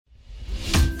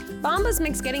Bombas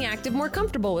makes getting active more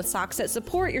comfortable with socks that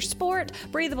support your sport,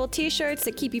 breathable t-shirts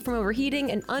that keep you from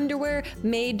overheating, and underwear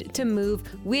made to move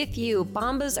with you.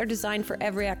 Bombas are designed for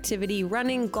every activity,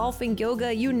 running, golfing,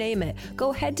 yoga, you name it.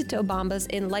 Go head to toe Bombas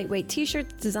in lightweight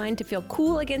t-shirts designed to feel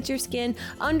cool against your skin,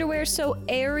 underwear so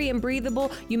airy and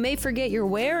breathable you may forget you're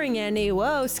wearing any,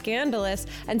 whoa, scandalous,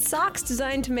 and socks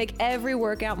designed to make every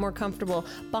workout more comfortable.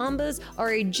 Bombas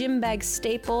are a gym bag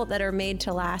staple that are made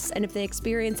to last, and if they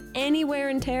experience any wear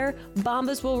and tear,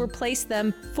 Bombas will replace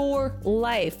them for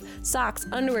life. Socks,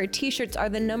 underwear, t-shirts are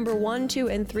the number 1, 2,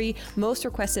 and 3 most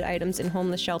requested items in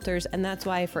homeless shelters, and that's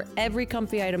why for every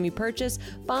comfy item you purchase,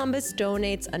 Bombas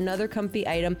donates another comfy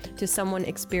item to someone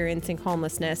experiencing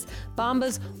homelessness.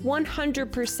 Bombas'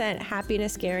 100%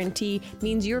 happiness guarantee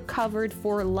means you're covered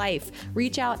for life.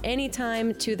 Reach out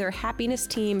anytime to their happiness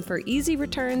team for easy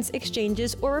returns,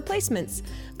 exchanges, or replacements.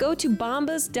 Go to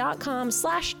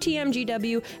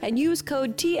bombas.com/TMGW and use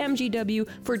code TMGW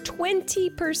for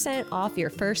 20% off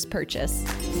your first purchase.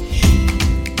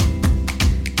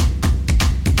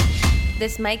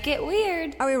 This might get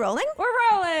weird. Are we rolling? We're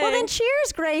rolling. Well then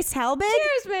cheers, Grace Helbig.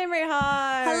 Cheers, Memory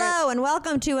Heart. Hello and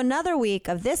welcome to another week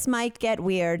of This Might Get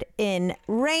Weird in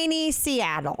rainy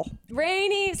Seattle.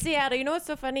 Rainy Seattle. You know what's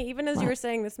so funny? Even as you were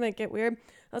saying this might get weird,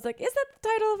 I was like, is that the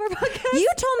title of our podcast? You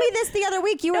told me this the other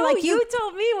week. You were like, you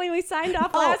told me when we signed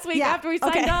off last week. After we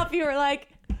signed off, you were like,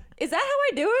 is that how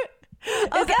I do it?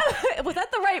 Was that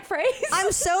the right phrase?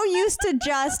 I'm so used to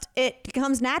just, it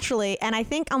comes naturally. And I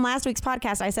think on last week's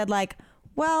podcast, I said like,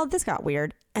 well, this got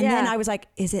weird. And then I was like,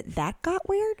 is it that got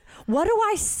weird? What do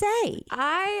I say?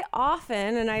 I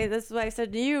often, this is what I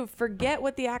said to you, forget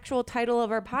what the actual title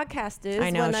of our podcast is. I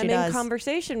know, when she I'm does. in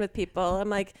conversation with people. I'm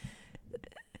like,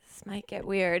 this might get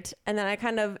weird. And then I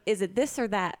kind of, is it this or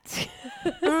that?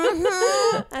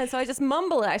 Mm-hmm. And so I just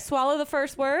mumble it. I swallow the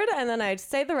first word and then I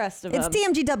say the rest of It's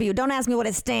them. TMGW. Don't ask me what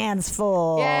it stands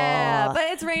for. Yeah, but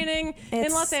it's raining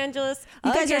in Los Angeles.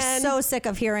 You guys again. are so sick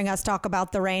of hearing us talk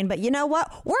about the rain, but you know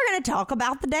what? We're going to talk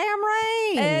about the damn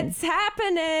rain. It's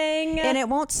happening. And it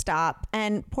won't stop.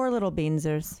 And poor little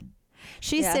Beansers.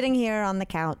 She's sitting here on the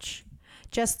couch.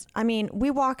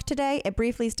 We walked today. It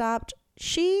briefly stopped.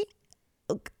 She's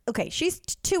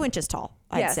 2 inches tall,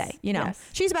 I'd say. You know,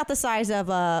 she's about the size of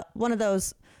one of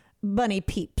those bunny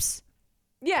peeps.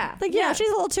 Yeah. She's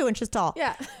a little 2 inches tall.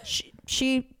 Yeah.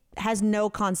 She has no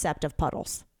concept of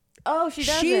puddles. Oh, she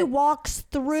doesn't. She walks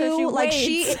through so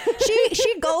she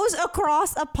goes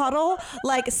across a puddle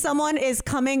like someone is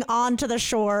coming onto the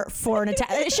shore for an attack.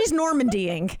 She's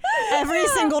Normandying every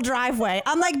single driveway.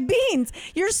 I'm like, Beans,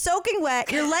 you're soaking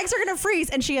wet. Your legs are gonna freeze,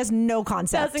 and she has no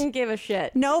concept. Doesn't give a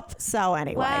shit. Nope. So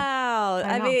anyway. Wow.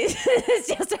 I mean, it's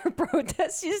just her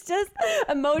protest. She's just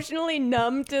emotionally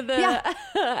numb to the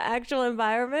actual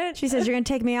environment. She says, "You're gonna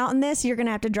take me out in this. You're gonna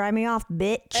have to dry me off,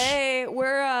 bitch." Hey,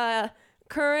 we're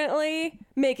currently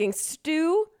making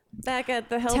stew back at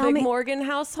the Helbig Morgan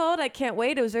household. I can't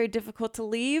wait. It was very difficult to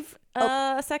leave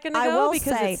a second ago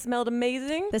because it smelled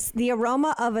amazing. The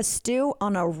aroma of a stew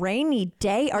on a rainy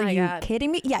day. Are you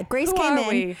kidding me? Yeah, Grace came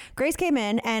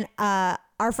in and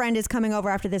our friend is coming over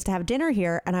after this to have dinner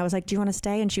here. And I was like, do you want to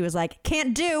stay? And she was like,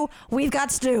 can't do. We've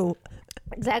got stew.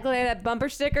 Exactly. I had bumper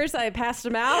stickers. I passed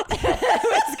them out. It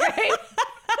was great.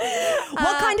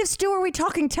 What kind of stew are we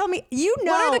talking? Tell me. You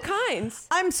know. What are the kinds?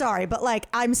 I'm sorry, but like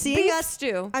I'm seeing beef us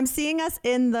stew. I'm seeing us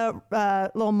in the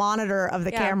little monitor of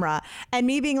the camera, and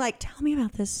me being like, "Tell me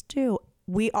about this stew."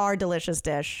 We are Delicious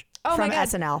Dish from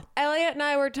SNL. Elliot and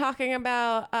I were talking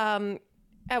about.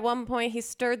 At one point, he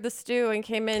stirred the stew and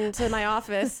came into my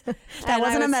office. That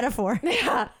wasn't a metaphor.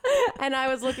 Yeah. And I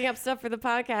was looking up stuff for the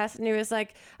podcast, and he was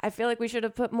like, I feel like we should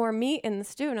have put more meat in the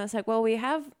stew. And I was like, well, we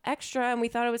have extra, and we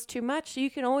thought it was too much. So you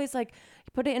can always like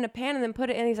put it in a pan and then put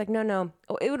it in. He's like, no,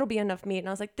 it'll be enough meat. And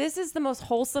I was like, this is the most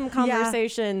wholesome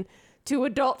conversation two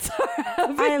adults are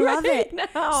having. I love it.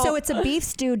 Now. So it's a beef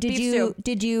stew.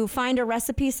 Did you find a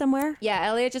recipe somewhere? Yeah,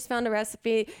 Elliot just found a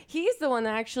recipe. He's the one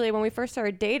that actually, when we first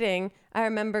started dating, I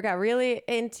remember got really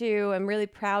into and really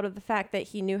proud of the fact that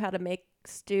he knew how to make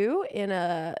stew in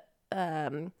a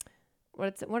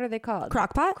what are they called?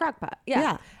 Crock-pot? Crock-pot.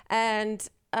 Yeah. And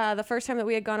the first time that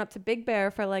we had gone up to Big Bear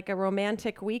for like a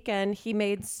romantic weekend, he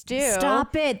made stew.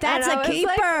 Stop it. That's a keeper.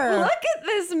 Like, look at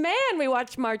this man. We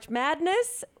watched March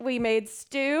Madness. We made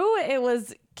stew. It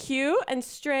was cute and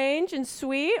strange and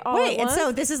sweet. Wait, and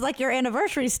so this is like your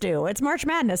anniversary stew. It's March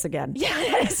Madness again. Yeah,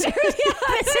 that's true.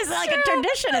 Yeah, this is like a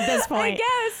tradition at this point. I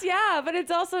guess, yeah. But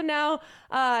it's also now,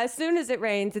 as soon as it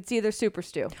rains, it's either Super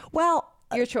Stew. Well,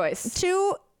 your choice.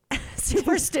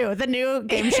 Super Stew, the new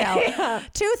game show. Yeah.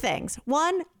 Two things.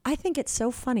 One, I think it's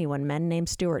so funny when men named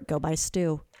Stuart go by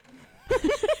Stu.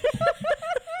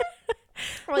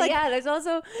 Well, yeah, there's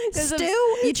also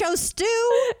stew. You chose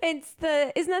stew. Isn't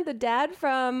that the dad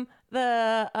from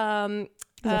the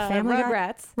Family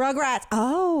Rugrats? Rugrats.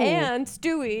 Oh, and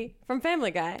Stewie from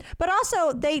Family Guy. But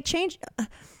also they changed,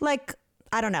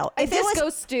 I don't know. If it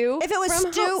was stew. If it was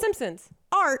from stew, Simpsons.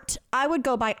 Art, I would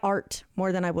go by art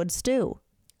more than I would stew.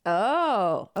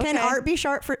 Oh, okay. Can art be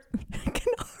short for?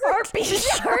 Can art be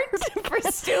short for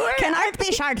Stuart? Can art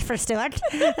be short for Stuart?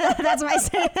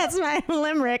 That's my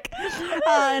limerick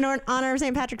in honor of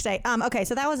St. Patrick's Day. Okay,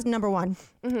 so that was number one.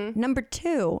 Mm-hmm. Number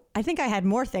two, I think I had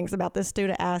more things about this stew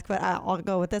to ask, but I'll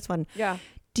go with this one. Yeah.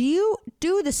 Do you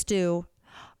do the stew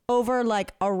over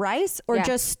like a rice or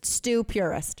just stew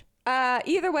purist?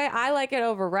 Either way, I like it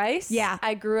over rice. Yeah.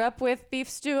 I grew up with beef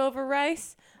stew over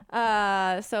rice.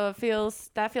 So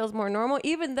that feels more normal,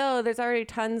 even though there's already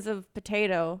tons of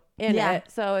potato in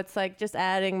it. So it's like just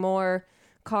adding more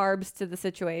carbs to the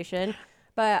situation.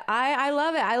 But I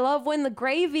love it. I love when the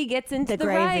gravy gets into the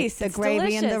rice. The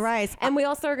gravy and the rice. And we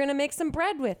also are going to make some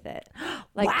bread with it.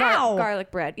 Like wow.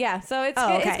 Garlic bread. Yeah. So it's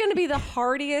going to be the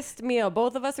heartiest meal.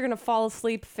 Both of us are going to fall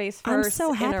asleep face first. I'm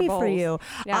so happy for you.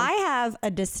 Yeah. I have a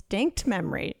distinct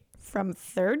memory from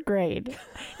third grade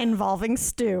involving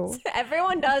stew.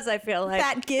 Everyone does, I feel like.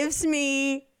 That gives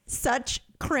me such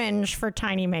cringe for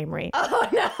tiny Mamrie. Oh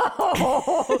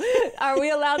no. Are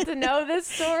we allowed to know this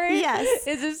story? Yes.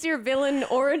 Is this your villain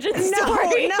origin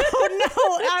story? No.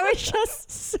 I was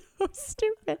just so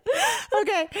stupid.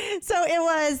 Okay. So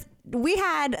we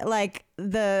had like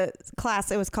the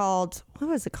class, it was called, what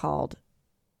was it called?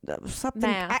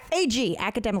 Something. AG,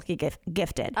 academically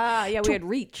gifted. We had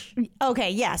reach. Okay.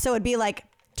 Yeah. So it'd be like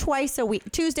twice a week,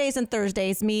 Tuesdays and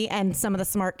Thursdays, me and some of the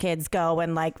smart kids go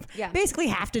and basically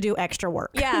have to do extra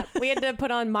work. Yeah, we had to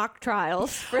put on mock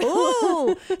trials.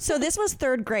 Ooh, so this was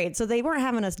third grade, so they weren't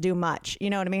having us do much. You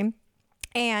know what I mean?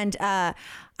 And I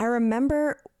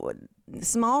remember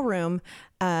small room,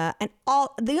 and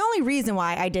the only reason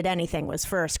why I did anything was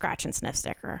for a scratch and sniff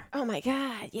sticker. Oh my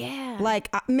God, yeah.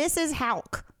 Like Mrs.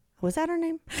 Hauk. Was that her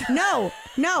name? No.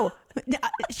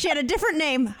 She had a different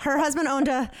name. Her husband owned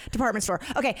a department store.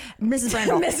 Okay, Mrs.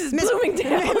 Brendel. Mrs.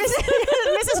 Bloomingdale.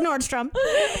 Mrs. Nordstrom.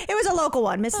 It was a local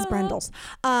one, Mrs. Brendel's.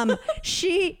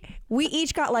 We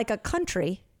each got like a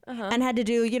country and had to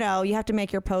do, you have to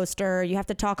make your poster, you have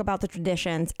to talk about the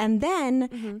traditions, and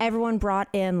then everyone brought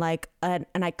in like an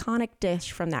iconic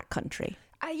dish from that country.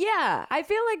 Yeah, I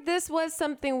feel like this was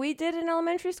something we did in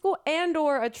elementary school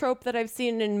or a trope that I've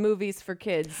seen in movies for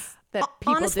kids that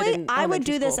people honestly, did in I would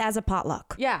do school. This as a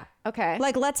potluck. Yeah, okay.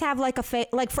 Like, let's have like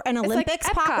for an Olympics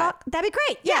like potluck. That'd be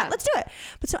great. Yeah, let's do it.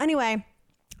 But so anyway,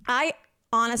 I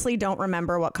honestly don't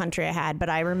remember what country I had, but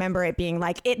I remember it being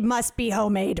like, it must be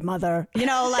homemade, mother. We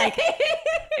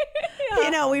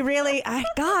really,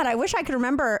 I wish I could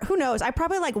remember. Who knows? I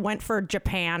probably went for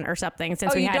Japan or something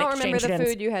since we had exchange you don't remember the students.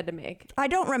 food you had to make? I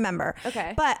don't remember.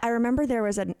 Okay. But I remember there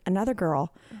was another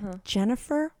girl,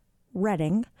 Jennifer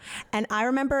Redding, and I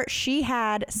remember she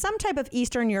had some type of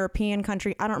Eastern European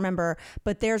country. I don't remember,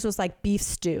 but theirs was like beef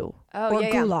stew or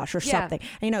goulash or something.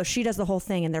 And, she does the whole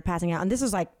thing and they're passing out. And this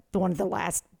was like one of the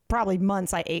last probably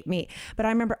months I ate meat. But I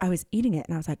remember I was eating it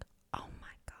and I was like, oh my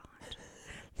God,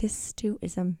 this stew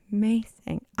is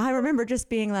amazing. I remember just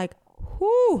being like,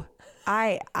 whoo,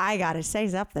 I gotta say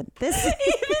something. This even as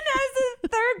a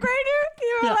third grader,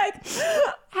 you were like,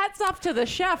 hats off to the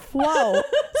chef. Whoa.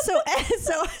 So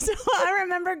I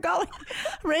remember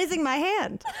raising my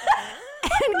hand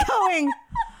and going,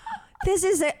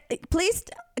 please,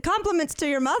 compliments to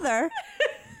your mother.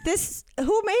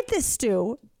 Who made this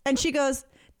stew? And she goes,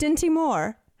 Dinty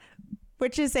Moore,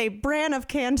 which is a brand of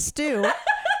canned stew.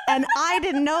 And I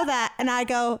didn't know that. And I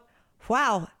go,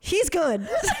 wow, he's good.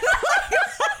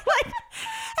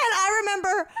 And I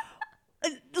remember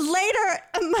later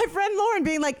my friend Lauren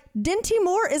being like, Dinty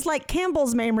Moore is like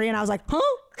Campbell's Mamrie. And I was like, huh?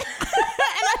 And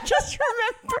I just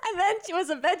remember. And then she was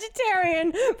a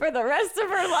vegetarian for the rest of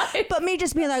her life. But me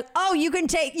just being like, oh, you can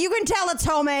tell it's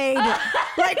homemade.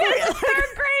 Like a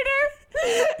third grader.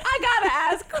 I gotta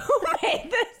ask, who made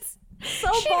this?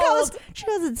 She goes,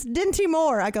 it's Dinty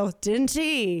Moore. I go,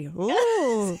 Dinty.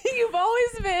 Ooh. You've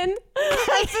always been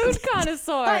a food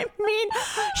connoisseur. I mean,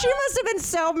 she must have been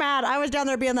so mad. I was down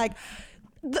there being like,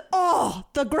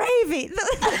 the gravy.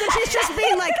 She's just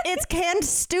being like, it's canned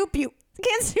soup, you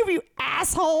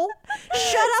asshole.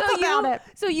 Shut up about it.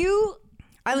 So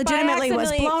I legitimately was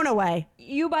blown away.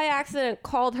 You by accident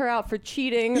called her out for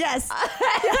cheating. Yes.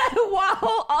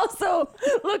 While also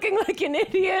looking like an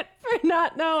idiot for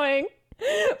not knowing.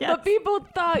 Yes. But people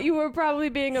thought you were probably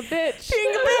being a bitch.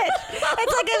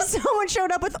 It's like if someone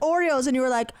showed up with Oreos and you were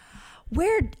like,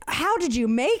 how did you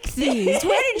make these?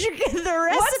 Where did you get the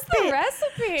recipe? What's the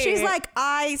recipe? She's like,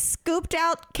 I scooped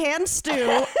out canned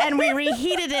stew and we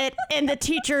reheated it in the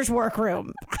teacher's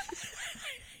workroom.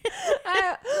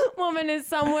 That woman is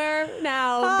somewhere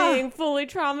now being fully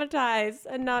traumatized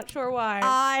and not sure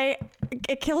why.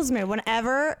 It kills me.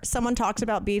 Whenever someone talks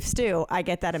about beef stew, I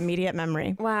get that immediate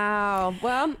memory. Wow.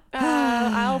 Well,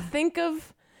 I'll think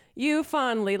of you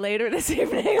fondly later this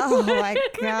evening. Oh my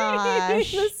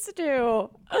gosh. The stew.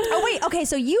 Oh wait, okay,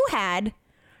 so you had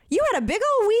a big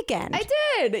old weekend. I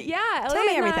did. Yeah. Tell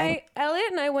me everything.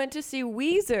 Elliot and I went to see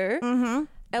Weezer. Mm-hmm.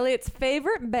 Elliot's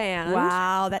favorite band.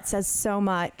 Wow, that says so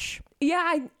much.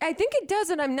 Yeah, I think it does,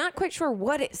 and I'm not quite sure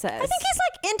what it says. I think he's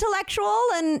like intellectual,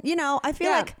 and I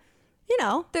feel like,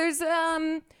 there's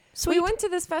sweet. We went to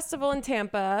this festival in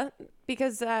Tampa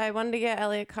because I wanted to get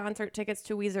Elliot concert tickets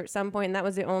to Weezer at some point, and that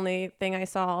was the only thing I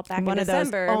saw back in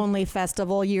December. One of those only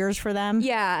festival years for them.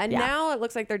 Yeah, and now it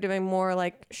looks like they're doing more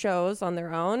like shows on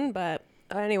their own, but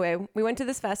anyway, we went to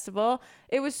this festival.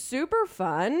 It was super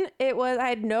fun. I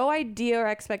had no idea or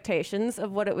expectations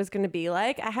of what it was going to be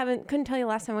like. Couldn't tell you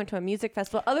last time I went to a music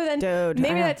festival other than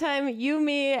maybe that time you,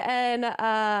 me, and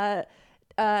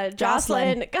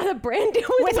Jocelyn got a brand deal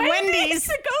with Wendy's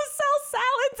to go sell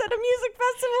salads at a music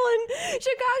festival in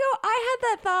Chicago. I had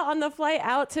that thought on the flight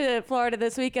out to Florida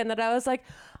this weekend that I was like,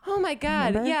 oh my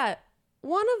God, Remember? Yeah.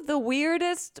 One of the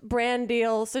weirdest brand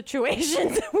deal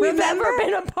situations we've ever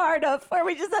been a part of, where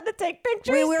we just had to take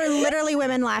pictures. We were literally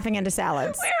women laughing into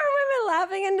salads. We were women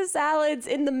laughing into salads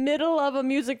in the middle of a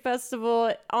music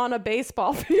festival on a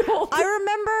baseball field. I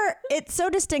remember it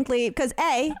so distinctly because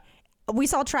we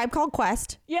saw Tribe Called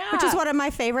Quest, which is one of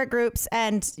my favorite groups,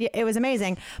 and it was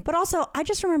amazing. But also, I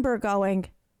just remember going,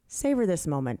 savor this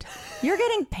moment. You're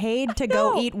getting paid to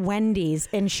go eat Wendy's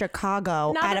in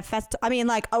Chicago at a festival. I mean,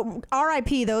 like,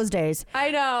 RIP those days.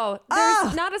 I know.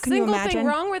 There's not a single thing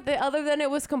wrong with it other than it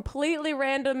was completely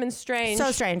random and strange.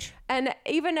 So strange. And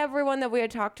even everyone that we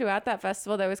had talked to at that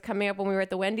festival that was coming up when we were at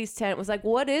the Wendy's tent was like,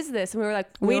 what is this? And we were like,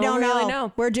 we don't really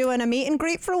know. We're doing a meet and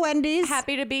greet for Wendy's.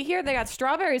 Happy to be here. They got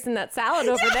strawberries in that salad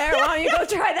over there. Why don't you go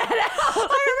try that out?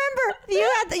 I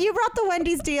remember you brought the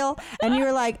Wendy's deal and you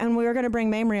were like, and we were going to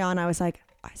bring Mamrie on. I was like,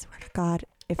 I swear to God,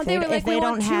 if they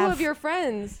don't have two of your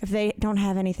friends, if they don't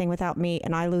have anything without me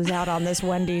and I lose out on this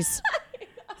Wendy's.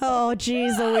 Oh,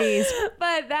 geez Louise.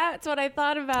 But that's what I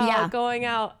thought about going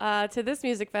out to this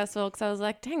music festival, because I was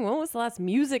like, dang, when was the last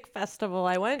music festival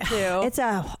I went to?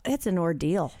 It's an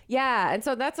ordeal. Yeah, and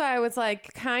so that's why I was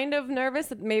like kind of nervous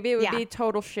that maybe it would be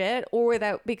total shit, or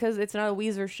that because it's not a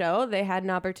Weezer show, they had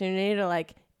an opportunity to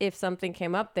like, if something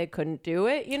came up, they couldn't do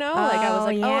it, like I was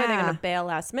like, are they going to bail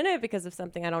last minute because of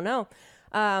something? I don't know.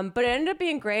 But it ended up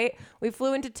being great. We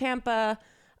flew into Tampa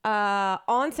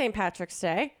on St. Patrick's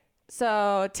Day.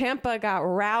 So Tampa got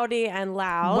rowdy and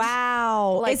loud.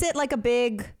 Wow. Is it like a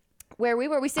big... Where we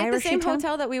were. We stayed at the same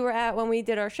hotel that we were at when we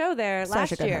did our show there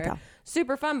last year. Hotel.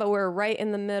 Super fun, but we're right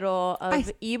in the middle of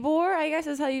Ybor, I guess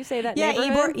is how you say that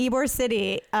neighborhood. Ybor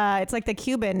City. It's like the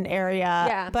Cuban area.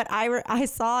 Yeah. But I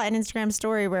saw an Instagram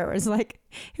story where it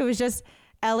was just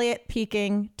Elliot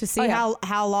peeking to see how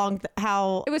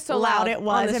it was so loud it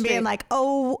was, and being like,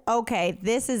 oh, okay,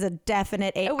 this is a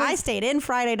definite I stayed in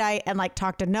Friday night and like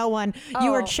talked to no one.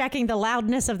 You were checking the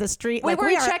loudness of the street. We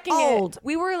were checking it.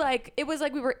 We were like, it was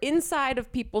like we were inside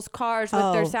of people's cars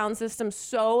with their sound system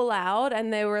so loud,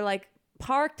 and they were like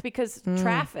parked because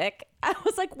traffic. I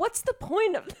was like, what's the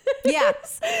point of this? Yeah.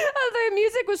 The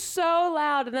music was so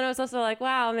loud. And then I was also like,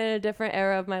 wow, I'm in a different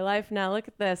era of my life now. Look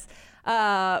at this.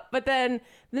 But then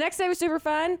the next day was super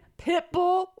fun.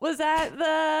 Pitbull was at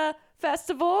the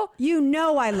festival.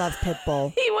 I love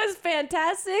Pitbull. He was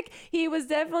fantastic. He was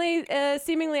definitely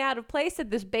seemingly out of place at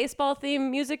this baseball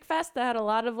themed music fest that had a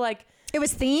lot of like... It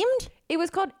was themed? It was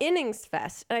called Innings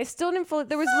Fest. And I still didn't fully...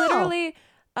 There was literally...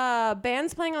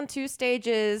 bands playing on two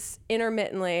stages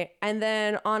intermittently, and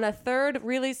then on a third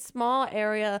really small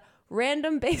area,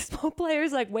 random baseball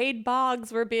players like Wade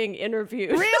Boggs were being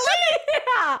interviewed. Really?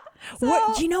 Yeah.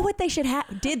 So, do you know what they should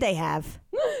have? Did they have?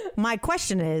 My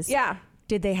question is,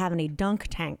 did they have any dunk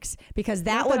tanks? Because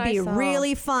that would be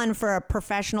really fun for a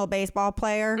professional baseball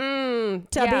player to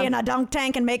be in a dunk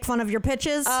tank and make fun of your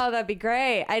pitches. Oh, that'd be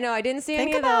great. I know. I didn't see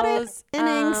any of those.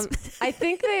 Innings. I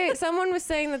think someone was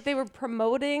saying that they were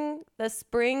promoting the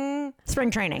spring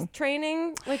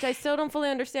training, which I still don't fully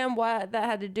understand what that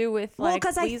had to do with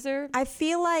Weezer. I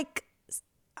feel like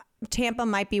Tampa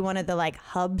might be one of the like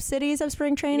hub cities of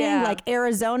spring training, like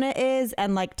Arizona is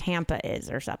and like Tampa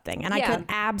is or something. And I could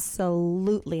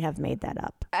absolutely have made that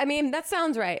up. I mean, that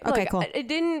sounds right. Okay, cool.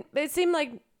 It seemed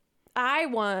like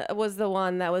was the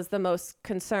one that was the most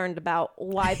concerned about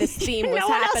why this theme was no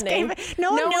one happening.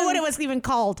 No one knew what it was even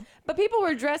called. But people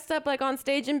were dressed up like on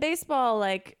stage in baseball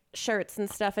like shirts and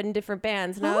stuff in different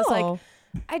bands, and I was like,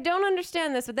 I don't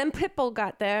understand this. But then Pitbull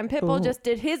got there, and Pitbull just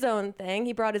did his own thing.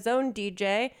 He brought his own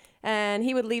DJ, and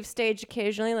he would leave stage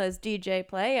occasionally, let his DJ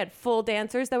play. He had full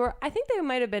dancers that were, I think they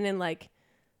might have been in like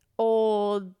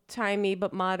old timey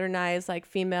but modernized like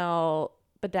female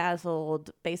bedazzled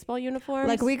baseball uniforms.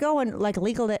 Like we go in like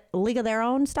League of Their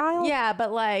Own style? Yeah,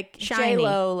 but like Shiny.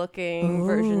 J-Lo looking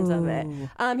versions of it.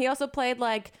 He also played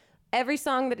like every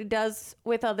song that he does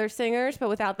with other singers, but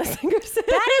without the singers.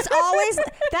 That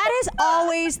is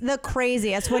always the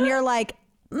craziest when you're like,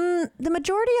 the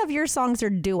majority of your songs are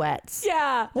duets.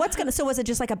 Yeah. So was it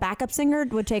just like a backup singer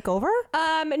would take over?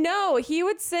 No, he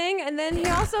would sing, and then he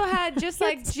also had just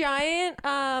like giant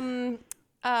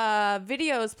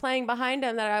videos playing behind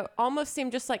him that almost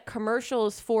seemed just like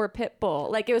commercials for Pitbull.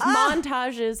 Like it was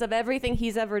montages of everything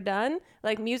he's ever done,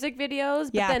 like music videos,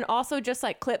 but then also just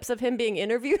like clips of him being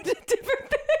interviewed at different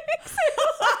things.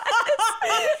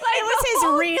 It was his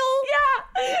reel? Yeah,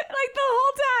 like the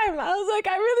whole time. I was like,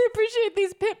 I really appreciate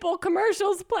these Pitbull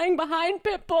commercials playing behind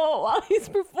Pitbull while he's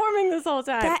performing this whole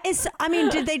time. That is, I mean,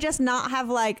 did they just not have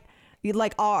like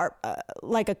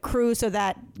a crew so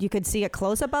that you could see a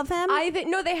close up of him?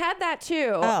 No, they had that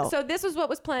too. Oh. So this was what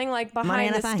was playing like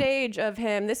behind the stage of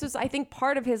him. This was, I think,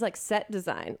 part of his like set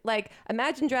design. Like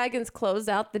Imagine Dragons closed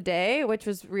out the day, which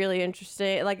was really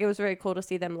interesting. Like it was very cool to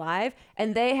see them live,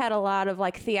 and they had a lot of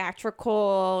like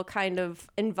theatrical kind of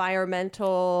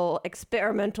environmental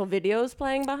experimental videos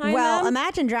playing behind them. Well,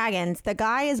 Imagine Dragons, the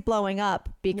guy is blowing up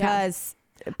because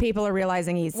people are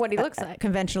realizing he's what he looks like,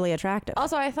 conventionally attractive.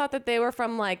 Also, I thought that they were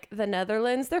from like the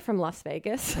Netherlands. They're from Las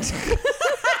Vegas.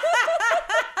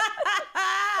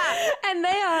 And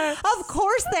they are. Of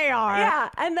course they are. Yeah.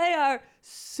 And they are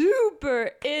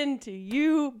super into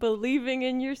you believing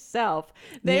in yourself.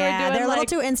 They're a little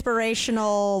too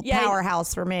inspirational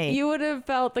powerhouse for me. You would have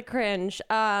felt the cringe.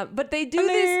 But they do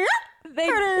this.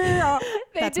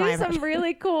 They do some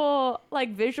really cool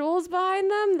like visuals behind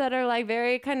them that are like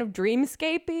very kind of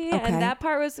dreamscapey, and that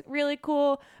part was really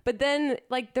cool. But then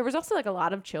like there was also like a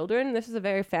lot of children. This is a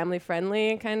very family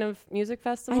friendly kind of music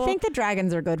festival. I think the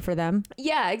dragons are good for them.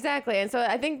 Yeah, exactly. And so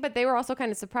I think, but they were also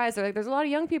kind of surprised. They're like, there's a lot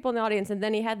of young people in the audience, and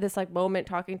then he had this like moment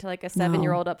talking to like a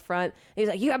 7-year-old up front. He's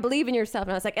like, you gotta believe in yourself.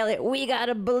 And I was like, Elliot, we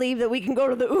gotta believe that we can go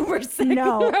to the Uber thing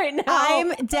right now.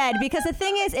 I'm dead, because the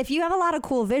thing is, if you have a lot of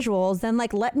cool visuals, then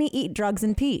like let me eat drugs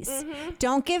in peace.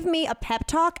 Don't give me a pep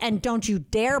talk, and don't you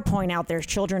dare point out there's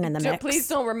children in the mix. Please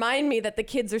don't remind me that the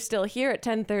kids are still here at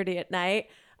 10:30 at night.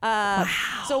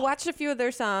 So watched a few of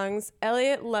their songs.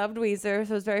 Elliot loved Weezer,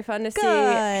 so it was very fun to see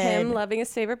him loving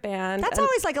his favorite band. That's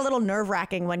always like a little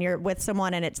nerve-wracking when you're with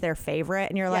someone and it's their favorite,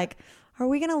 and you're like, are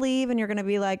we gonna leave? And you're gonna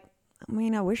be like, I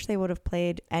mean, I wish they would have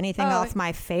played anything off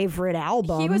my favorite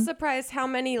album. He was surprised how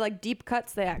many like deep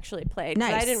cuts they actually played.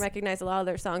 Nice. I didn't recognize a lot of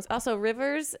their songs. Also,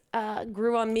 Rivers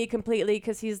grew on me completely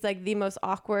because he's like the most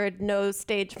awkward, no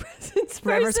stage presence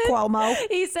person. Rivers Cuomo.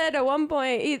 He said at one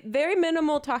point, very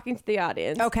minimal talking to the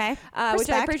audience. Okay. Which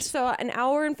I appreciate. So an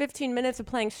hour and 15 minutes of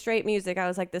playing straight music. I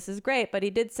was like, this is great. But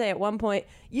he did say at one point,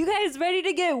 you guys ready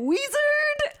to get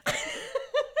Weezered?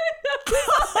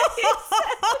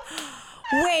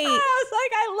 Wait. I was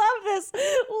like, I love this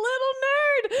little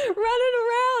nerd running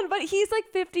around. But he's like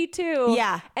 52.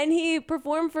 Yeah. And he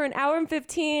performed for an hour and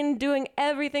 15 doing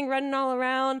everything, running all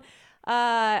around.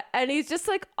 And he's just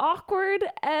like awkward,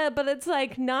 but it's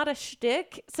like not a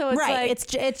shtick. So it's like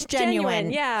it's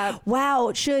genuine. Yeah.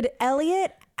 Wow. Should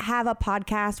Elliot have a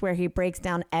podcast where he breaks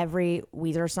down every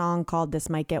Weezer song called This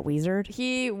Might Get Weezered?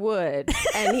 He would,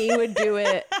 and he would do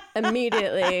it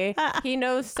immediately. He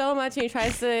knows so much, and he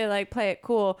tries to like play it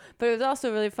cool, but it was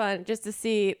also really fun just to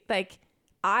see like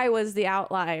I was the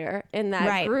outlier in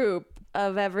that group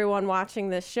of everyone watching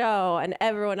this show and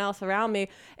everyone else around me.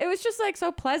 It was just like so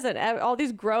pleasant. All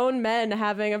these grown men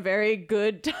having a very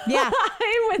good time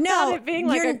without it being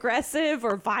like aggressive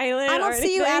or violent. I don't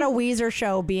see you at a Weezer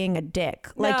show being a dick.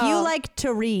 Like you like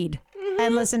to read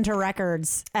and listen to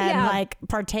records and like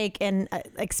partake in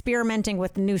experimenting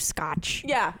with new scotch.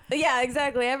 Yeah,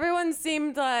 exactly. Everyone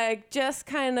seemed like just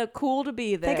kind of cool to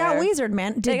be there. They got Weezered,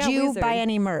 man. Did you buy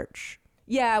any merch?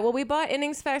 Yeah, well, we bought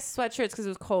Innings Fest sweatshirts because it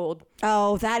was cold.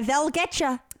 Oh, they'll get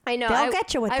you. I know. They'll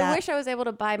get you with that. I wish I was able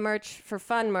to buy merch for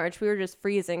fun merch. We were just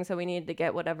freezing, so we needed to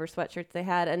get whatever sweatshirts they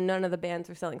had, and none of the bands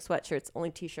were selling sweatshirts, only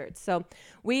t-shirts. So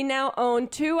we now own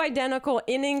 2 identical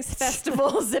Innings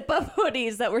Festival zip-up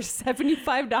hoodies that were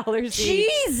 $75 each.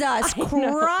 Jesus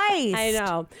Christ. I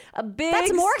know.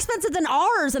 That's more expensive than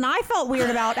ours, and I felt weird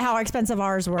about how expensive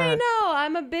ours were. I know.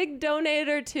 I'm a big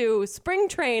donator to spring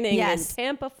training in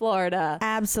Tampa, Florida.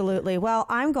 Absolutely. Well,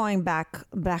 I'm going back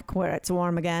where it's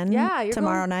warm again. Yeah, you're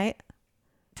tomorrow night.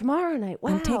 Tomorrow night.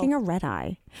 Wow. I'm taking a red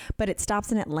eye, but it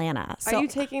stops in Atlanta. So are you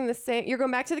taking the same? You're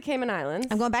going back to the Cayman Islands?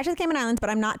 I'm going back to the Cayman Islands, but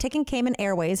I'm not taking Cayman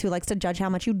Airways, who likes to judge how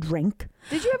much you drink.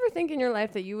 Did you ever think in your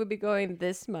life that you would be going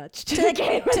this much to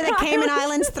the Cayman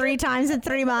Islands 3 times in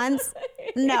 3 months?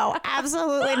 No,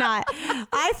 absolutely not.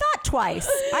 I thought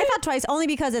twice only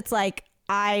because it's like,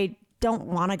 I don't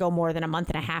want to go more than a month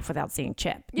and a half without seeing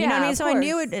Chip. You know what I mean? So I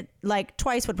knew it like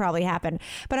twice would probably happen.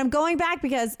 But I'm going back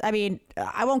because, I mean,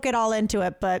 I won't get all into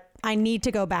it, but I need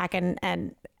to go back and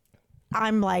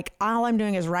I'm like, all I'm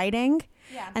doing is writing.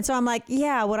 Yeah. And so I'm like,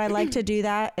 yeah, would I like to do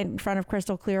that in front of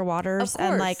crystal clear waters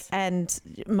and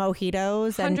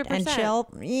mojitos and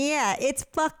chill? Yeah, it's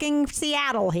fucking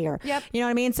Seattle here. Yep. You know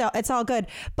what I mean? So it's all good.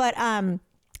 But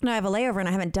no, I have a layover and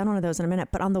I haven't done one of those in a minute.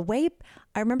 But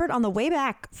I remembered on the way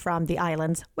back from the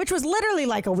islands, which was literally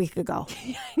like a week ago.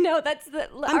 No,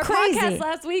 our crazy. Podcast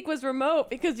last week was remote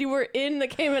because you were in the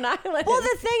Cayman Islands. Well,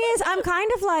 the thing is, I'm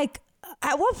kind of like,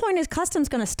 at what point is customs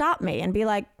going to stop me and be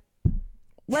like,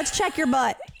 let's check your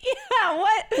butt. Yeah,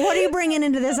 what are you bringing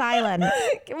into this island?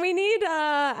 We need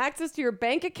access to your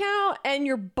bank account and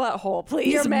your butthole,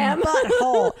 please, ma'am.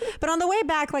 Butthole. But on the way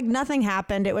back, like nothing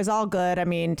happened. It was all good. I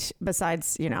mean,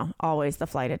 besides, always the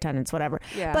flight attendants, whatever.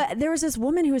 Yeah. But there was this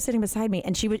woman who was sitting beside me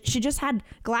and she just had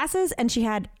glasses and she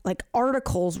had like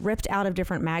articles ripped out of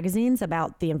different magazines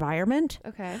about the environment.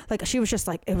 Okay. Like she was just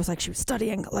like, it was like she was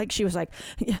studying, like she was like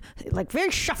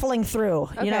very shuffling through,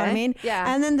 you know what I mean?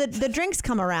 Yeah. And then the drinks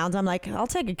come around. I'm like, I'll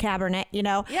take a Cabernet,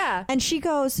 Yeah. And she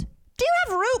goes, do you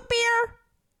have root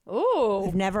beer? Ooh.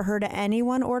 I've never heard of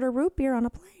anyone order root beer on a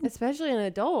plane. Especially an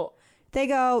adult. They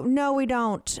go, no, we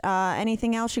don't.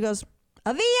 Anything else? She goes,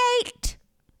 a V8.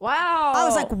 Wow. I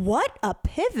was like, what a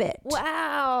pivot.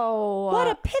 Wow. What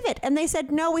a pivot. And they said,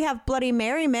 no, we have Bloody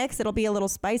Mary mix. It'll be a little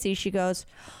spicy. She goes,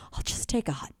 I'll just take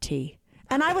a hot tea.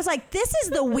 And I was like, this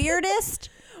is the weirdest...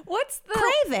 What's the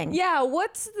craving? Yeah,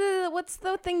 what's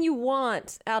the thing you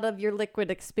want out of your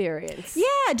liquid experience?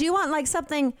 Yeah, do you want like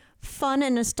something fun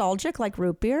and nostalgic like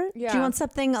root beer? Yeah. Do you want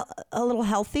something a little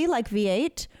healthy like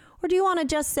V8? Or do you want to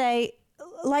just say,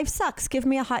 life sucks, give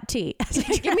me a hot tea?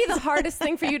 Give me the hardest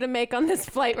thing for you to make on this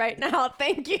flight right now.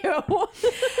 Thank you. Anyway,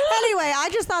 I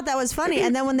just thought that was funny.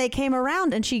 And then when they came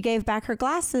around and she gave back her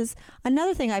glasses,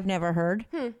 another thing I've never heard.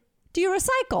 Do you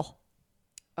recycle?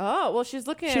 Oh, well, she's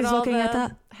looking at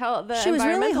the she was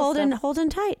really holding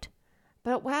tight.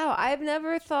 But wow, I've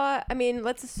never thought. I mean,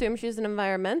 let's assume she's an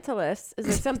environmentalist. Is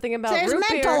there something about There's root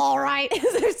mental, beer? all right.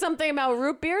 Is there something about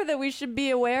root beer that we should be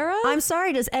aware of? I'm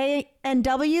sorry. Does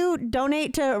A&W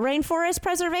donate to rainforest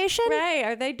preservation? Right.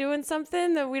 Are they doing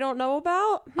something that we don't know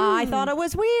about? I thought it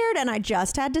was weird, and I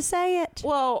just had to say it.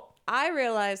 Well, I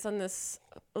realized on this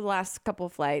last couple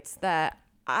of flights that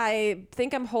I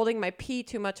think I'm holding my pee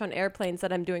too much on airplanes,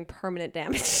 that I'm doing permanent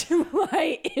damage to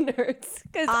my innards.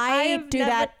 Because I do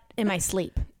that in my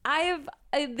sleep. I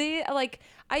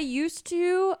used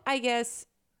to, I guess,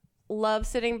 love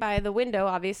sitting by the window.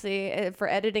 Obviously, for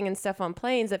editing and stuff on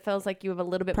planes, it feels like you have a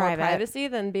little bit more privacy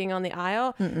than being on the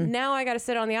aisle. Now I got to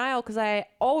sit on the aisle because I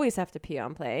always have to pee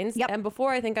on planes. Yep. And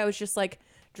before, I think I was just like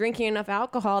drinking enough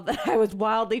alcohol that I was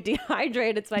wildly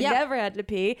dehydrated, so I never had to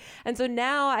pee. And so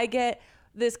now I get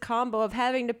this combo of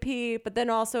having to pee, but then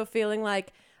also feeling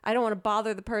like I don't want to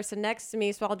bother the person next to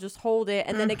me, so I'll just hold it.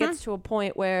 And then it gets to a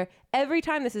point where every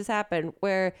time this has happened,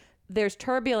 where there's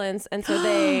turbulence, and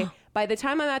so by the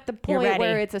time I'm at the point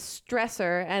where it's a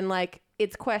stressor and like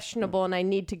it's questionable and I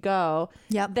need to go,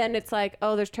 then it's like,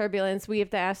 oh, there's turbulence. We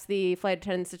have to ask the flight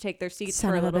attendants to take their seats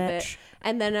for a little bit.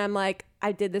 And then I'm like,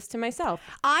 I did this to myself.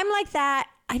 I'm like that.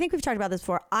 I think we've talked about this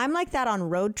before. I'm like that on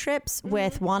road trips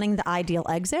with wanting the ideal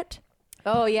exit.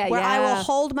 Oh, yeah, where I will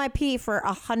hold my pee for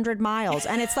 100 miles.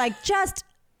 And it's like, just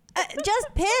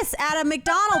piss at a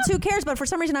McDonald's. Who cares? But for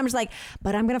some reason, I'm just like,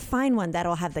 but I'm going to find one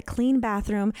that'll have the clean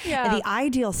bathroom, the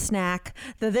ideal snack,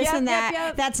 the this and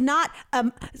that. That's not,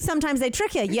 sometimes they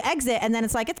trick you. You exit and then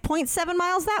it's like, it's 0.7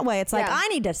 miles that way. It's like, I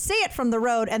need to see it from the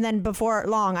road. And then before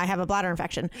long, I have a bladder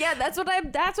infection. Yeah, that's what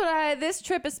I, this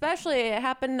trip especially, it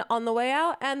happened on the way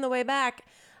out and the way back.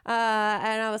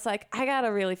 And I was like, I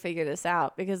gotta really figure this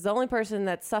out because the only person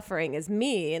that's suffering is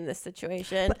me in this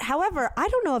situation. But, however, I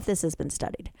don't know if this has been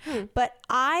studied, but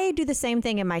I do the same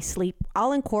thing in my sleep.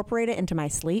 I'll incorporate it into my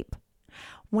sleep.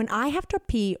 When I have to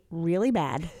pee really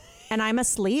bad and I'm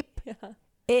asleep,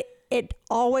 it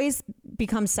always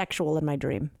becomes sexual in my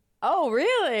dream. Oh,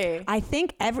 really? I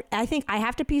think I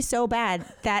have to pee so bad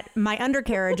that my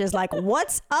undercarriage is like,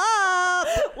 what's up?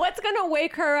 What's gonna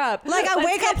wake her up? Like I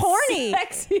wake up horny.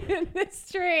 Sexy in this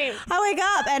dream. I wake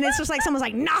up and it's just like someone's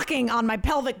like knocking on my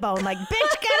pelvic bone, like,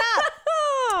 bitch, get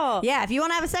up. Yeah, if you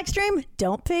want to have a sex dream,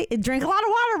 don't pee. Drink a lot of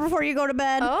water before you go to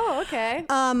bed. Oh, okay.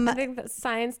 I think that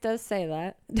science does say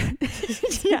that.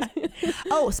 Yeah.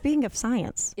 Oh, speaking of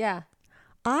science. Yeah.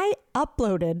 I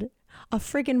uploaded a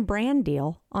friggin' brand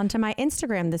deal onto my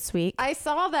Instagram this week. I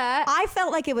saw that. I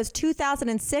felt like it was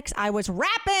 2006. I was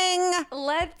rapping.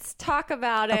 Let's talk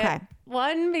about it. Okay.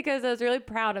 One, because I was really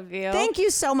proud of you. Thank you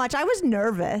so much. I was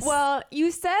nervous. Well, you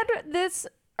said this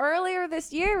earlier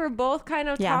this year. We both kind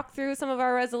of talked through some of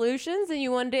our resolutions and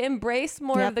you wanted to embrace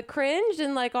more of the cringe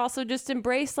and like also just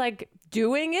embrace like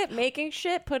doing it, making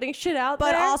shit, putting shit out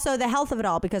there. But also the health of it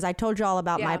all, because I told you all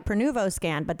about my Prenuvo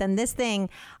scan. But then this thing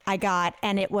I got,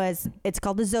 and it's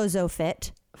called the Zozo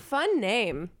Fit. Fun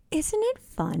name. Isn't it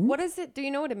fun? What is it? Do you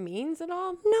know what it means at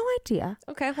all? No idea.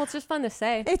 Okay, well, it's just fun to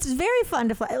say. It's very fun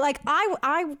to fly. Like,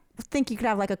 I think you could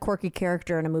have like a quirky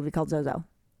character in a movie called Zozo.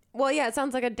 Well, yeah, it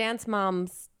sounds like a dance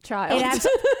mom's child.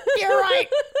 You're right.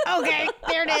 Okay,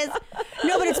 there it is.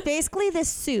 No, but it's basically this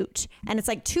suit, and it's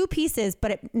like 2 pieces,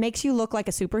 but it makes you look like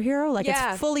a superhero. Like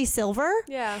it's fully silver.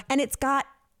 Yeah. And it's got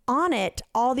on it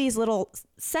all these little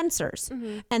sensors.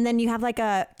 And then you have like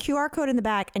a QR code in the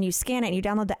back, and you scan it, and you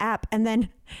download the app, and then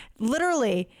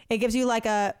literally it gives you like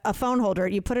a phone holder.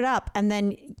 You put it up, and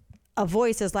then a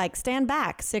voice is like, stand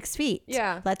back 6 feet.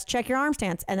 Yeah. Let's check your arm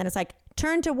stance. And then it's like,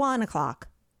 turn to 1 o'clock.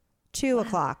 2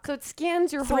 o'clock. So it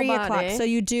scans your whole 3 body. o'clock. So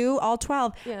you do all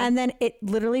 12. Yeah. And then it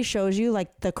literally shows you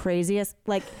like the craziest,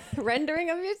 like rendering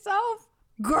of yourself.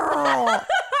 Girl. I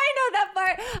know that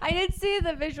part. I did see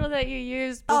the visual that you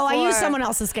used before. Oh, I used someone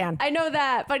else's scan. I know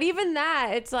that. But even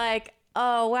that, it's like,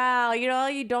 oh, wow. You know,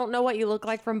 you don't know what you look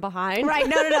like from behind. Right.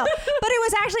 No. But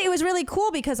it was really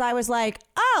cool because I was like,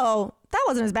 oh, that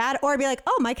wasn't as bad. Or I'd be like,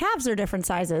 oh, my calves are different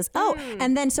sizes. Oh,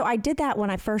 and then so I did that when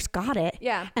I first got it.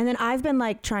 Yeah. And then I've been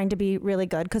like trying to be really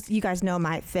good because you guys know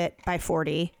my fit by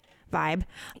 40 vibe.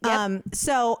 Yep.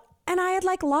 And I had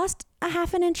like lost a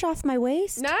half an inch off my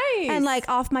waist. Nice. And like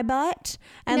off my butt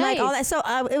and like all that. So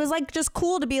it was like just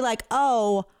cool to be like,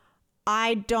 oh,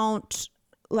 I don't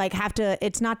like have to,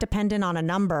 it's not dependent on a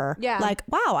number. Yeah. Like,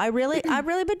 wow, I've really been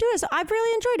doing it. So I've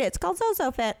really enjoyed it. It's called Zozo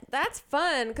Fit. That's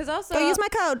fun. Because also, go use my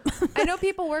code. I know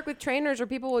people work with trainers or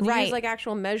people would Right. use like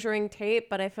actual measuring tape,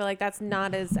 but I feel like that's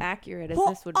not as accurate as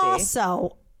Well, this would be.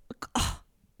 also,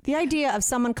 the idea of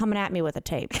someone coming at me with a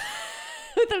tape.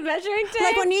 With the measuring tape?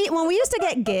 Like when we used to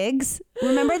get gigs,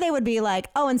 remember they would be like,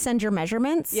 oh, and send your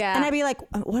measurements. Yeah. And I'd be like,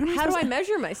 what am I How do I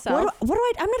measure myself? I'm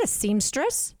not a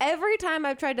seamstress. Every time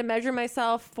I've tried to measure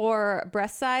myself for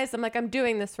breast size, I'm like, I'm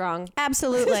doing this wrong.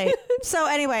 Absolutely. So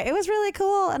anyway, it was really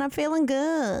cool and I'm feeling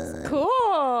good.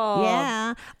 Cool.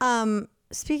 Yeah.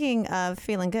 Speaking of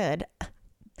feeling good,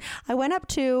 I went up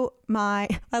to I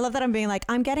love that I'm being like,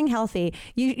 I'm getting healthy.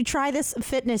 You try this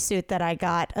fitness suit that I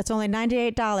got. It's only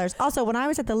 $98. Also, when I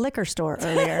was at the liquor store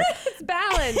earlier. It's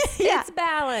balanced. Yeah. It's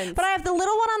balanced. But I have the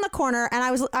little one on the corner, and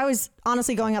I was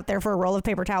honestly going up there for a roll of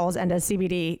paper towels and a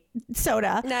CBD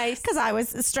soda. Nice. Because I was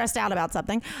stressed out about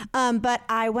something. But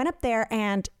I went up there,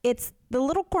 and it's the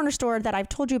little corner store that I've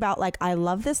told you about. Like, I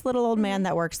love this little old man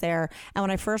that works there. And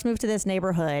when I first moved to this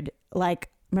neighborhood, like,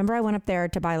 remember I went up there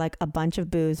to buy like a bunch of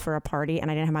booze for a party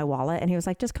and I didn't have my wallet, and he was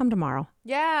like, just come tomorrow.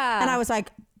 Yeah. And I was like,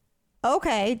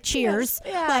 okay, cheers.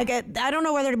 Yeah. Like, I don't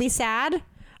know whether to be sad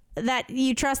that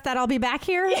you trust that I'll be back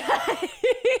here. Yeah.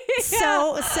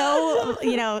 So,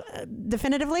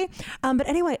 definitively. But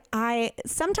anyway,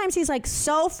 sometimes he's like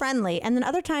so friendly, and then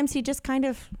other times he just kind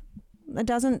of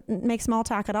doesn't make small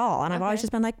talk at all. And I've always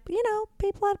just been like,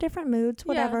 people have different moods,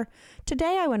 whatever. Yeah.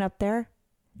 Today I went up there.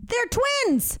 They're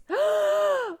twins.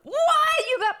 What?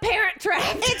 You got parent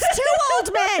trapped. It's 2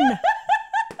 old men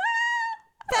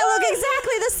that look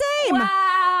exactly the same.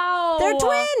 Wow. They're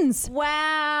twins.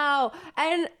 Wow.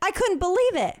 And I couldn't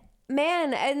believe it.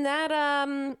 Man, and that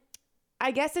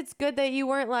I guess it's good that you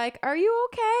weren't like, are you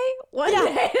okay? One day.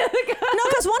 No,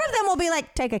 because one of them will be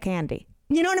like, take a candy.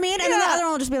 You know what I mean? And then the other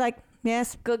one will just be like,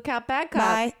 yes. Good cop, bad cop.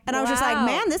 Bye. And I was just like,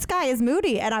 man, this guy is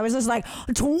moody. And I was just like,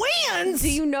 twins. Do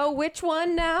you know which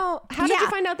one now? How did you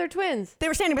find out they're twins? They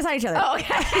were standing beside each other. Oh,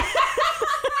 okay.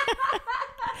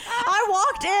 I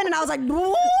walked in and I was like, what?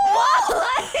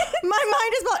 My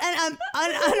mind is blown.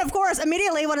 And of course,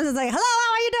 immediately one of them was like, hello,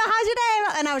 how are you doing? How's your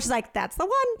day? And I was just like, that's the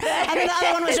one. And then the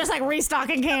other one was just like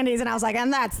restocking candies. And I was like,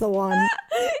 and that's the one.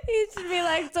 You should be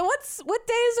like, so what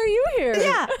days are you here?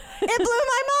 Yeah, it blew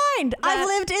my mind. I've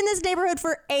lived in this neighborhood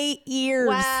for 8 years.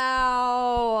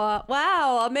 Wow,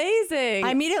 amazing.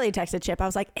 I immediately texted Chip. I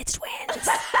was like, it's twins.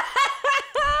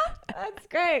 That's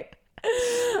great.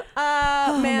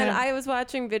 Man, I was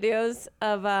watching videos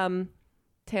of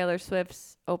Taylor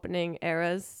Swift's opening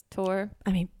Eras tour.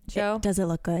 I mean, does it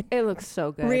look good? It looks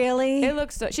so good. Really? It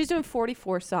looks so. She's doing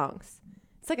 44 songs.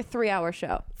 It's like a 3-hour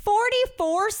show.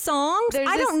 44 songs?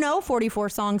 I don't know 44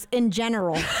 songs in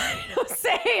general.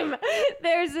 Same.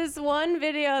 There's this one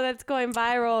video that's going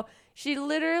viral. She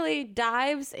literally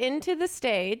dives into the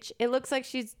stage. It looks like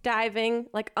she's diving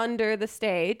like under the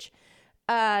stage.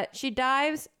 She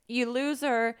dives, you lose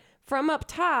her. From up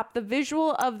top, the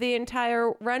visual of the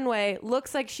entire runway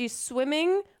looks like she's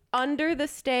swimming under the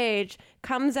stage,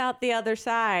 comes out the other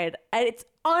side. And it's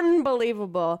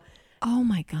unbelievable. Oh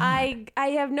my God. I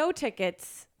have no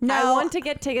tickets. No. I want to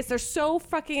get tickets. They're so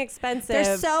fucking expensive.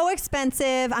 They're so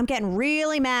expensive. I'm getting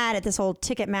really mad at this whole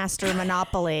Ticketmaster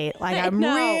monopoly. Like I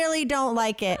really don't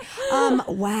like it.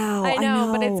 Wow. I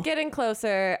know, but it's getting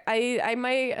closer. I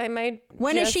might.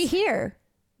 When is she here?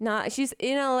 She's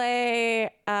in LA,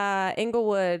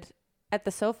 Inglewood, at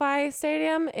the SoFi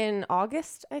Stadium in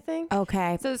August, I think.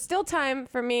 Okay. So it's still time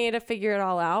for me to figure it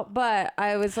all out. But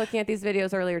I was looking at these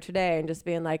videos earlier today and just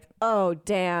being like, oh,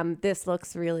 damn, this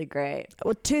looks really great.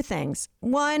 Well, two things.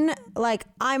 One, like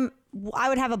I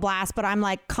would have a blast, but I'm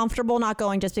like comfortable not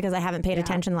going just because I haven't paid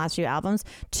attention the last few albums.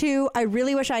 Two, I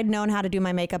really wish I'd known how to do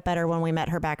my makeup better when we met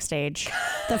her backstage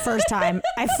the first time.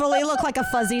 I fully look like a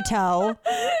fuzzy toe.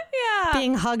 Yeah.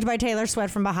 Being hugged by Taylor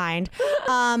Swift from behind.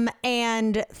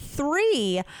 And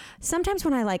three, sometimes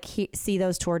when I like see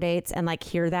those tour dates and like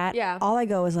hear that, all I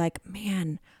go is like,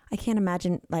 man, I can't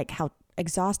imagine like how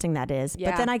exhausting that is.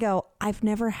 But then I go, I've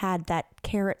never had that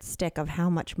carrot stick of how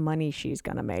much money she's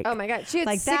gonna make. Oh my God, she had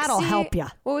like that'll help you.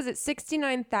 What was it?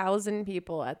 69,000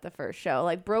 people at the first show.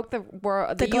 Like broke the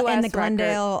US in the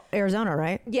Glendale, Arizona,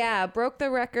 right? Yeah, broke the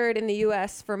record in the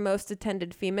US for most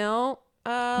attended female.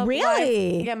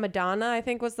 Really? Live. Yeah, Madonna I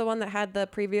think was the one that had the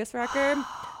previous record.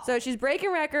 So she's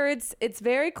breaking records. It's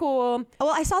very cool.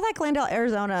 Well, I saw that Glendale,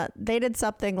 Arizona. They did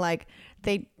something like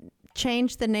they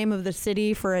changed the name of the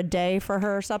city for a day for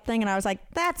her or something, and I was like,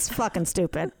 that's fucking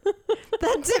stupid.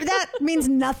 that means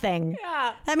nothing.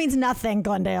 Yeah, that means nothing,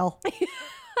 Glendale.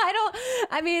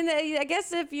 I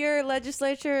guess if your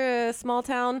legislature, small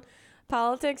town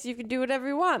politics, you can do whatever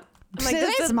you want. I'm like,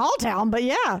 it's small town, but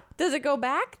yeah. Does it go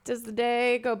back? Does the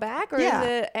day go back, or is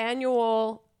it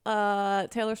annual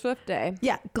Taylor Swift Day?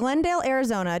 Yeah, Glendale,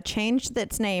 Arizona changed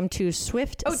its name to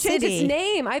Swift City. Oh, changed its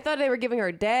name. I thought they were giving her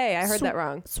a day. I heard that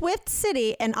wrong. Swift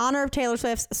City in honor of Taylor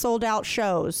Swift's sold out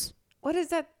shows. What is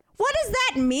that? What does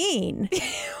that mean?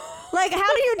 Like,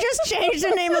 how do you just change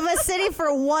the name of a city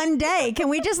for one day? Can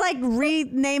we just like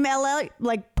rename LA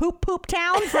like Poop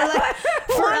Town for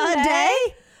a day?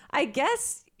 I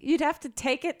guess you'd have to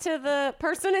take it to the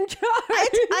person in charge.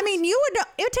 I mean,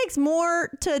 it takes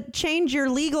more to change your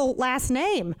legal last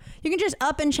name. You can just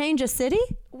up and change a city.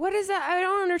 What is that? I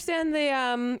don't understand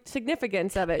the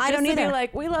significance of it. I don't either. To be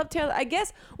like, we love Taylor. I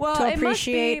guess. Well, to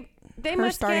appreciate her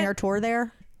starting her tour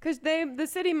there, because the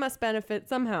city must benefit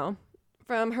somehow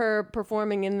from her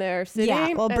performing in their city.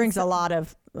 Yeah, well, it brings a lot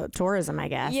of tourism, I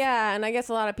guess. Yeah, and I guess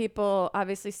a lot of people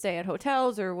obviously stay at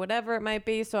hotels or whatever it might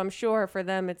be. So I'm sure for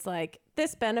them, it's like,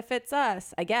 this benefits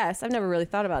us, I guess. I've never really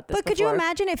thought about this But could you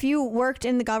imagine if you worked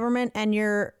in the government and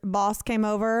your boss came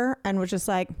over and was just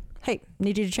like, hey,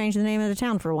 need you to change the name of the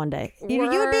town for one day? You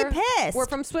would be pissed. We're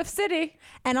from Swift City.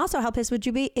 And also, how pissed would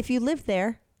you be if you lived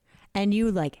there and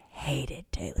you like hated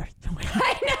Taylor Swift?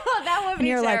 I know, that would be terrible. And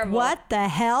you're like, what the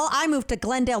hell? I moved to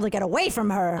Glendale to get away from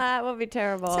her. That would be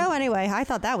terrible. So anyway, I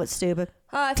thought that was stupid.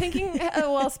 Speaking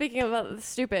about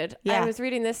stupid, I was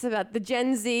reading this about the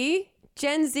Gen Z,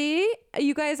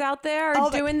 you guys out there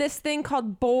are doing this thing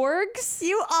called Borgs.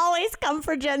 You always come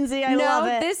for Gen Z. I love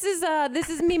it. This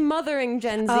is me mothering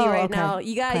Gen Z now.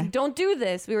 You guys don't do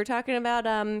this. We were talking about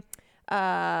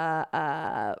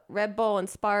Red Bull and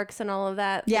Sparks and all of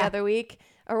that the other week.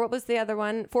 Or what was the other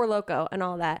one? Four Loko and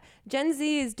all that. Gen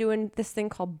Z is doing this thing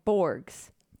called Borgs.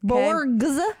 Okay?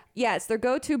 Borgs? Yeah, it's their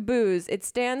go-to booze. It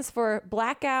stands for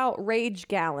Blackout Rage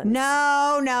Gallons.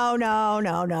 No.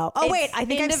 Oh, wait, I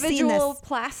think I've seen this. Individual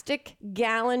plastic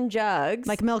gallon jugs.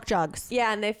 Like milk jugs.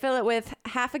 Yeah, and they fill it with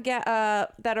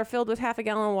that are filled with half a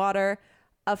gallon of water,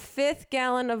 a 1/5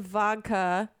 gallon of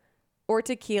vodka, or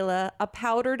tequila, a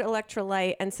powdered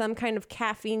electrolyte, and some kind of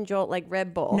caffeine jolt like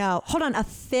Red Bull. No, hold on. A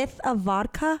fifth of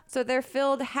vodka? So they're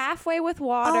filled halfway with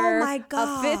water. Oh my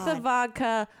God. A fifth of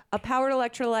vodka, a powdered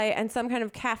electrolyte, and some kind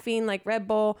of caffeine like Red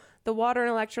Bull. The water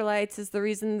and electrolytes is the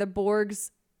reason the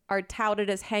Borgs are touted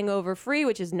as hangover free,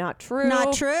 which is not true.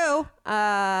 Not true.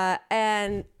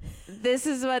 And this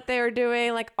is what they were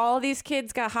doing. Like, all these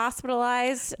kids got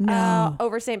hospitalized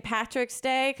over St. Patrick's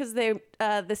Day because this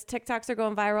TikToks are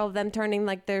going viral of them turning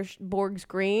like their Borgs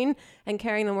green and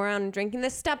carrying them around and drinking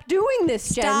this. Stop doing this,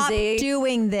 Gen Z. Stop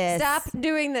doing this. Stop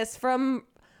doing this. From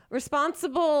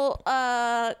responsible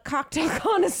cocktail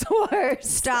connoisseurs.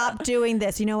 Stop doing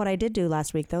this. You know what I did do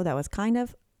last week, though? That was kind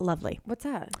of lovely. What's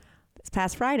that? This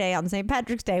past Friday on St.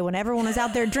 Patrick's Day, when everyone was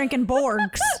out there drinking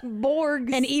Borgs.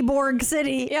 Borgs. In Eborg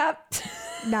City. Yep.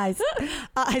 Nice.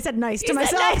 I said nice to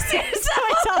myself. Nice.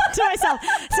 to myself.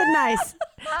 I said nice.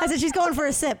 I said, she's going for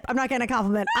a sip. I'm not getting a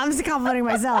compliment. I'm just complimenting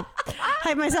myself.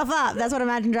 Hype myself up. That's what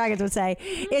Imagine Dragons would say.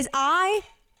 Is I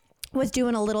was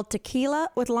doing a little tequila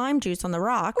with lime juice on the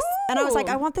rocks. Ooh. And I was like,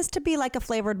 I want this to be like a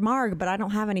flavored marg, but I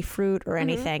don't have any fruit or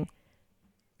anything.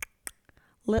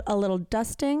 A little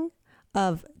dusting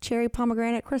of cherry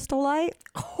pomegranate crystal light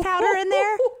powder in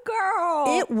there. Girl.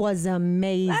 It was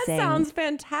amazing. That sounds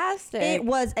fantastic. It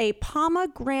was a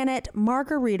pomegranate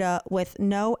margarita with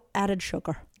no added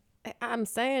sugar. I'm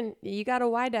saying you got a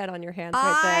Y-Dad on your hands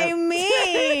right there. I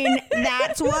mean,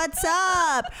 that's what's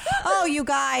up. Oh, you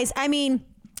guys. I mean,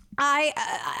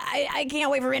 I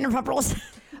can't wait for Vanderpump Rules.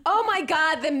 Oh my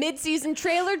God, the mid-season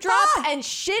trailer dropped and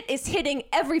shit is hitting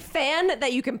every fan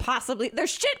that you can possibly... There's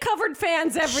shit-covered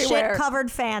fans everywhere.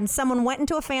 Shit-covered fans. Someone went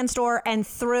into a fan store and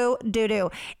threw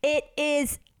doo-doo. It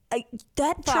is...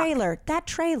 that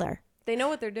trailer. They know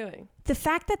what they're doing. The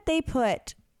fact that they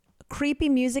put creepy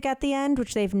music at the end,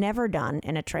 which they've never done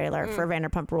in a trailer for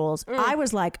Vanderpump Rules, I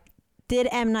was like, did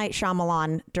M. Night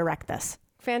Shyamalan direct this?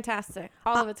 Fantastic.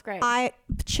 All of it's great.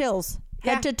 Chills.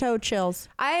 Head to toe chills.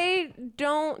 I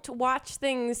don't watch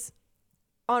things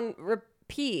on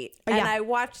repeat, and I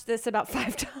watched this about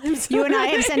 5 times. You and I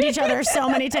have sent each other so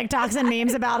many TikToks and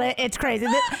memes about it. It's crazy.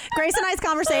 Grace and I's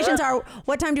conversations are,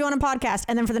 what time do you want a podcast?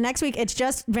 And then for the next week, it's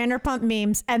just Vanderpump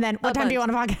memes. And then what time do you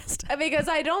want a podcast? Because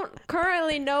I don't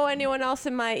currently know anyone else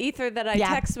in my ether that I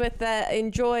text with that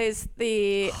enjoys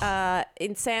the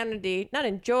insanity. Not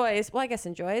enjoys. Well, I guess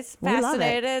enjoys.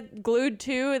 Fascinated. Glued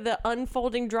to the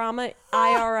unfolding drama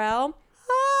IRL.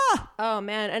 Oh,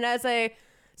 man. And as a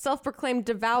self-proclaimed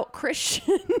devout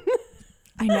Christian.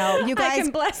 I know. You guys, I can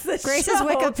bless this Grace's show.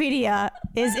 Wikipedia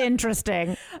is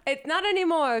interesting. It's not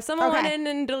anymore. Someone went in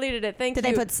and deleted it. Thank you.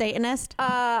 Did they put Satanist?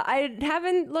 I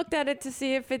haven't looked at it to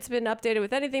see if it's been updated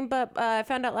with anything, but I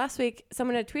found out last week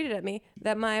someone had tweeted at me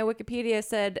that my Wikipedia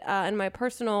said in my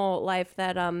personal life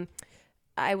that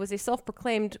I was a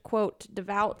self-proclaimed, quote,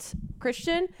 devout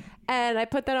Christian. And I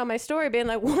put that on my story being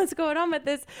like, what's going on with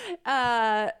this?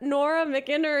 Nora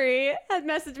McInnery had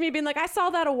messaged me being like, I saw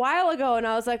that a while ago. And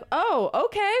I was like, oh,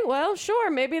 okay, well, sure.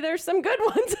 Maybe there's some good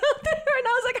ones out there. And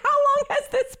I was like, how long has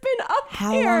this been up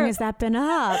How here? long has that been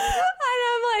up? And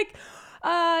I'm like,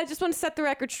 I just want to set the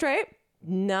record straight.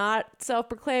 Not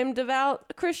self-proclaimed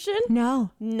devout Christian.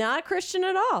 No. Not Christian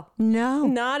at all. No.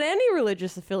 Not any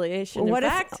religious affiliation. What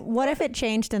In if it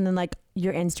changed and then like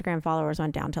your Instagram followers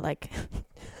went down to like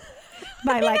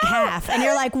by like half, and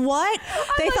you're like, what?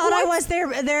 They thought I was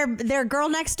their girl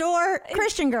next door,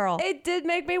 Christian girl. It did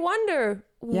make me wonder.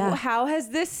 Yeah. How has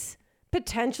this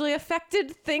potentially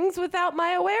affected things without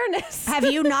my awareness? Have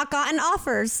you not gotten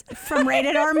offers from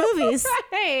Rated R Movies?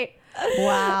 Right.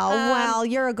 Wow. Well,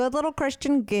 you're a good little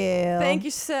Christian girl. Thank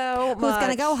you so much. Who's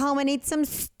going to go home and eat some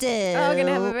stew? Oh, going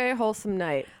to have a very wholesome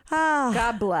night. Oh.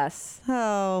 God bless.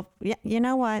 Oh, yeah. You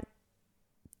know what?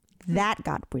 That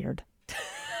got weird.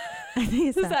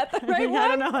 Is that the right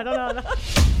one? I don't know.